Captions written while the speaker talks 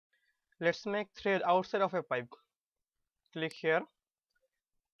Let's make thread outside of a pipe. Click here,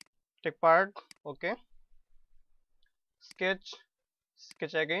 take part, okay, sketch,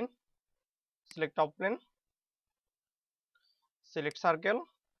 sketch again, select top plane, select circle,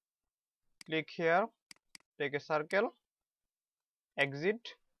 click here, take a circle,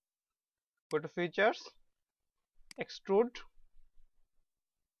 exit, go to features, extrude,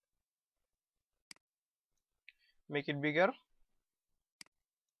 make it bigger,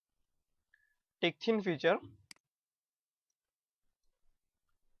 take thin feature,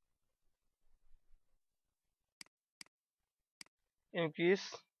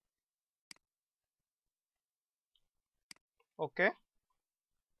 increase, okay.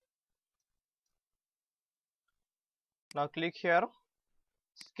 Now click here,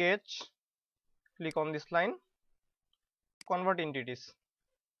 sketch, click on this line, convert entities,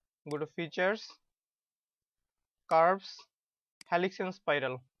 go to features, curves, helix and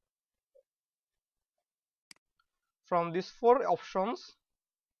spiral. From these four options,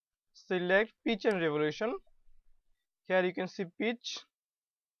 select pitch and revolution. Here you can see pitch,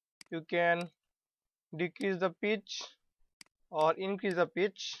 you can decrease the pitch or increase the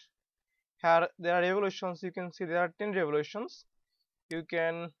pitch. Here there are revolutions, you can see there are 10 revolutions. You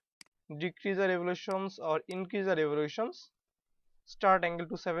can decrease the revolutions or increase the revolutions. Start angle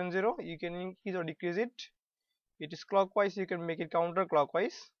to 70, you can increase or decrease it. It is clockwise, you can make it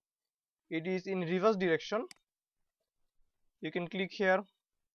counterclockwise. It is in reverse direction, you can click here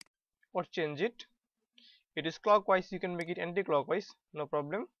or change it. It is clockwise, you can make it anti-clockwise, no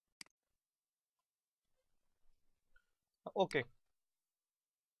problem. Okay,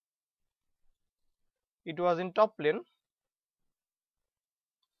 it was in top plane.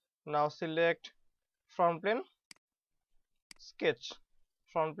 Now select front plane, sketch,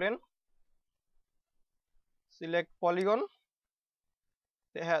 front plane, select polygon,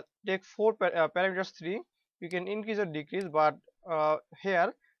 take four parameters 3. You can increase or decrease, but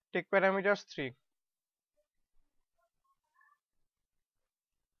here take parameters 3.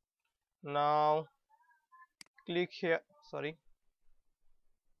 Now click here, sorry,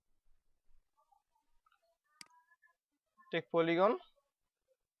 take polygon,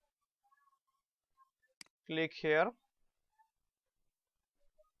 click here,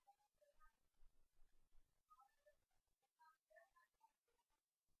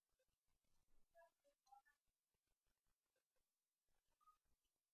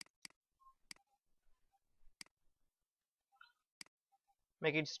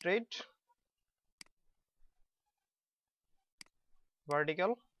 make it straight,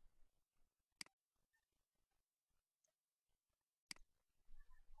 vertical,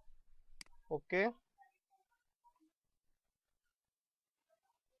 okay,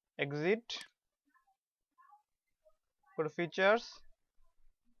 exit, go to features,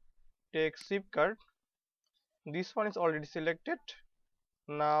 take sweep cut. This one is already selected.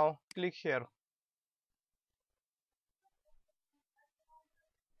 Now click here,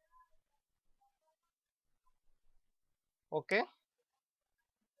 okay.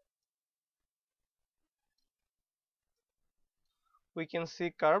 We can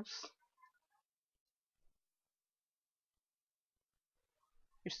see curves.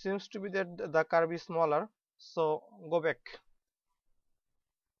 It seems to be that the curve is smaller, so go back.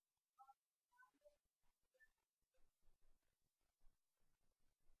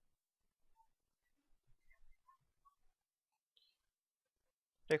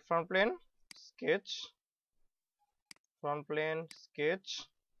 Take front plane, sketch, front plane, sketch,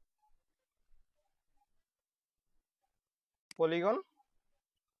 polygon,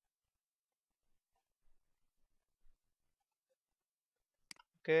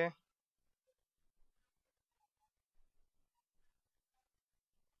 okay,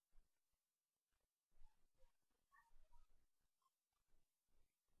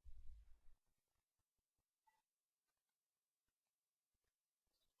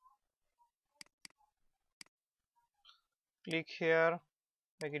 click here,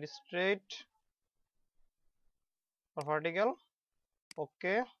 make it straight or vertical,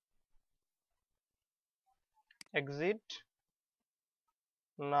 okay, exit.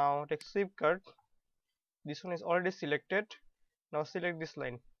 Now take sweep cut. This one is already selected. Now select this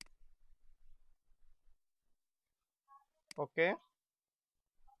line, okay.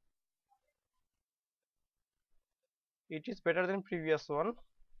 It is better than previous one.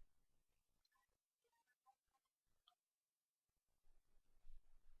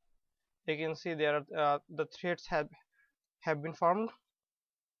 You can see there are the threads have been formed.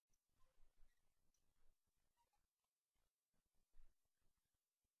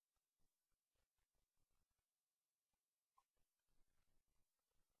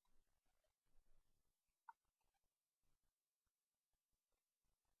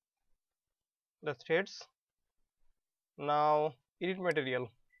 the threads. Now edit material.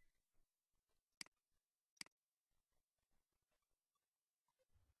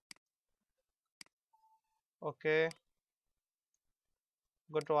 Okay,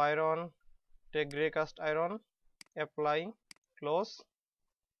 go to iron, take gray cast iron, apply, close,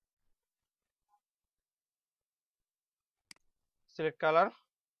 select color,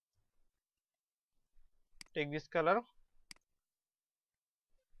 take this color,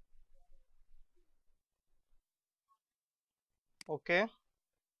 okay.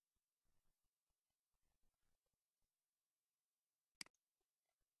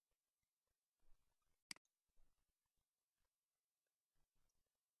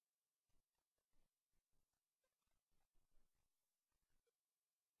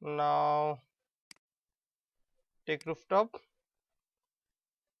 Now take rooftop,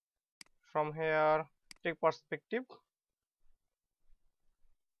 from here take perspective,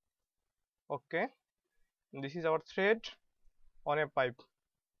 okay. This is our thread on a pipe.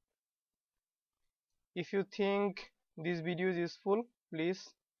 If you think this video is useful, please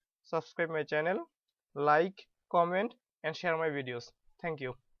subscribe my channel, like, comment and share my videos. Thank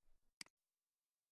you.